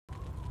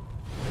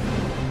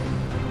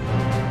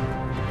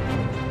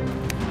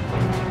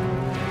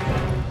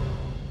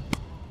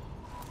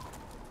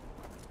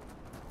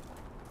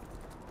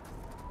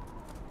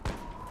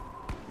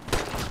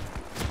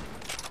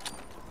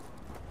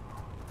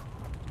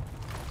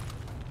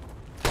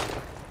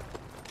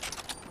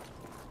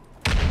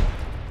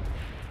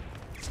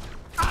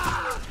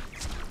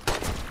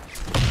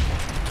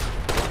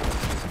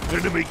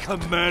Enemy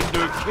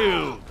commander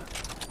killed.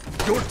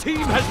 Your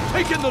team has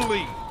taken the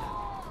lead.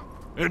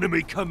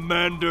 Enemy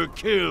commander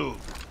killed.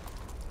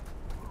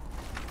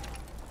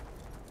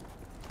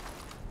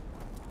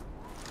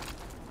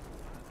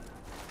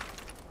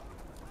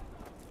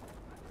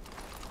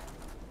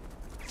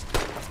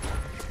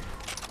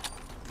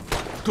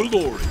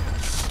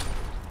 Glorious.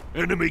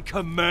 Enemy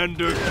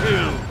commander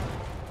killed.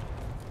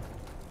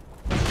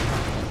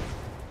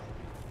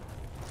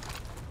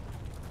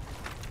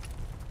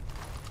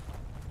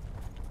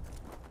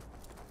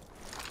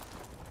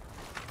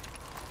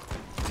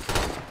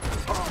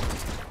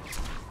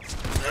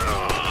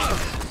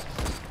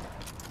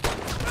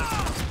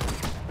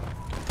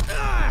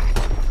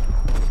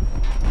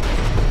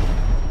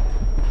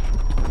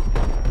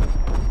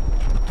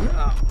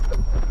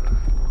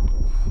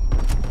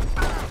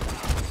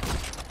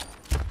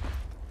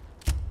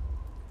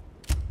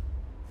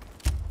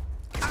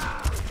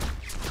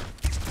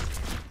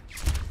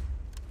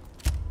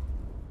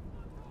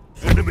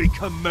 Enemy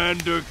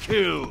commander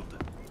killed.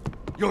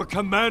 Your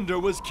commander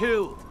was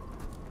killed.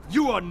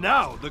 You are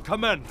now the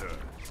commander.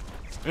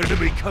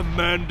 Enemy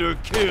commander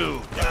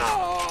killed.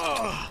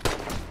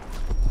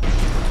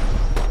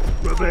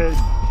 Revenge.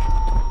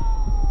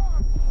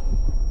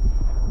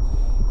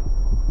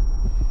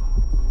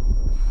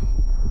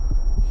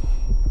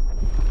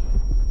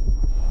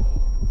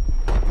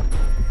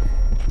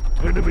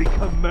 Enemy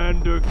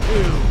commander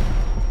killed.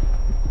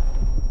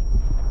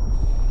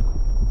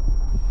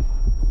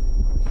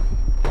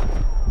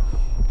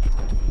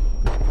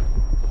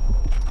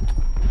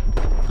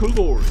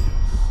 Glorious.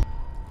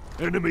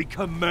 Enemy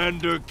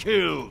commander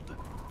killed.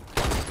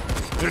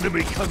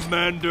 Enemy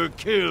commander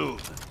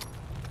killed.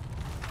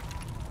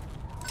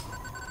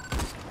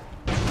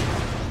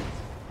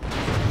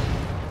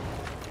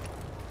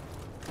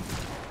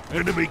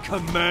 Enemy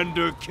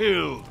commander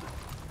killed.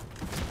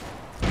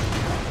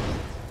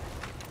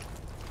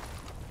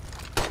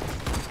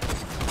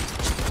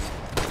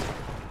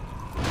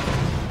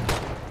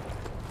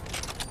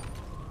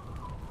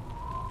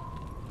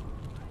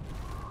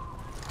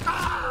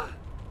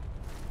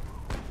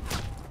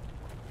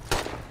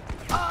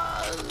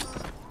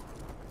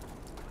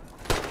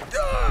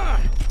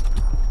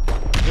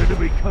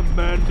 Enemy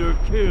commander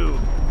killed.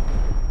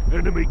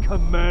 Enemy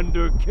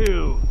commander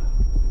killed.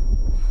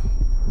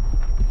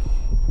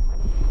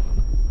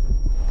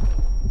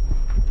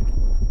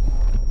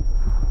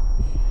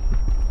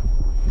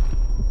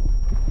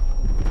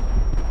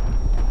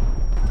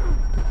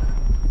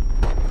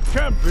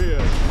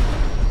 Champion!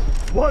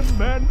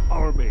 One-man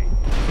army.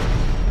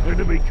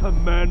 Enemy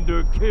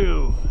commander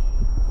killed.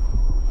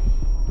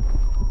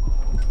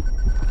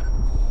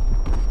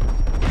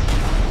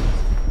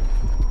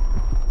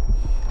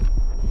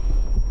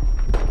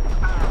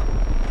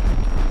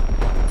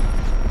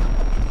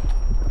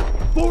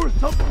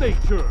 Force of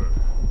nature!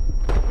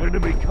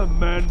 Enemy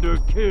commander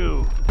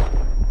killed!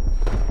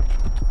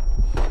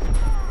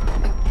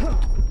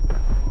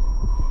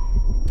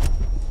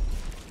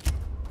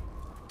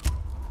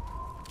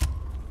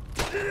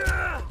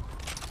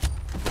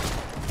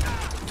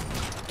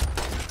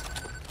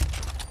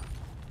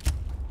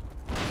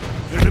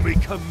 Enemy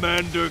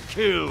commander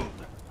killed!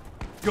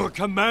 Your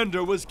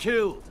commander was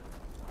killed!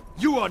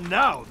 You are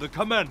now the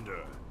commander!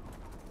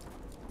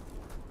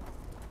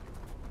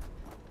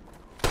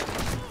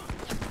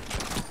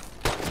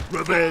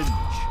 Revenge!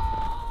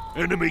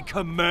 Enemy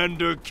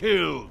commander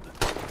killed!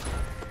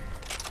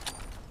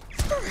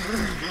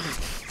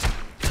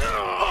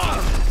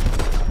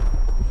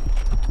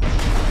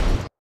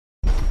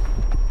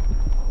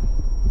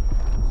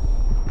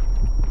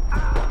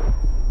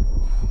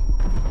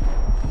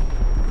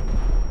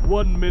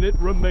 One minute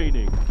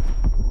remaining.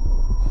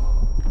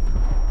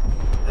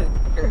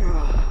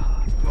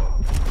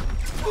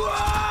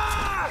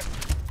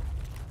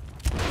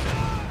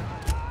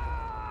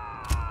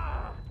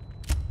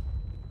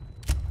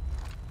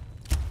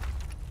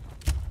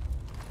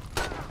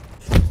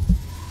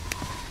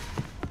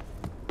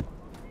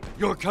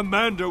 Your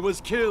commander was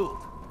killed.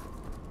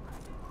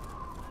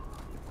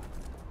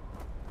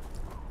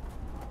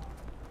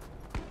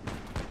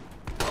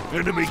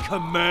 Enemy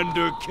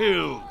commander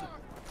killed.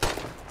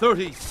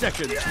 30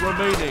 seconds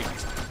remaining.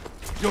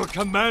 Your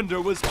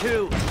commander was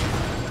killed.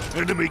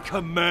 Enemy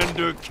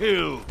commander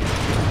killed.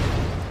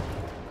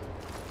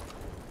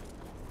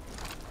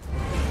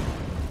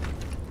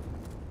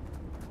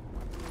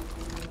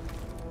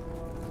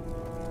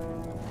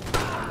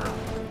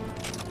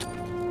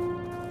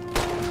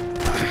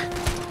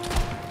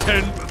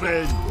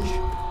 Revenge!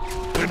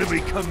 Enemy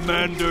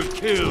commander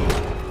killed!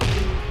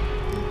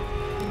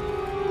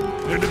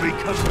 Enemy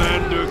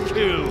commander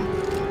killed!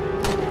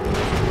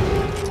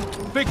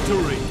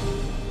 Victory!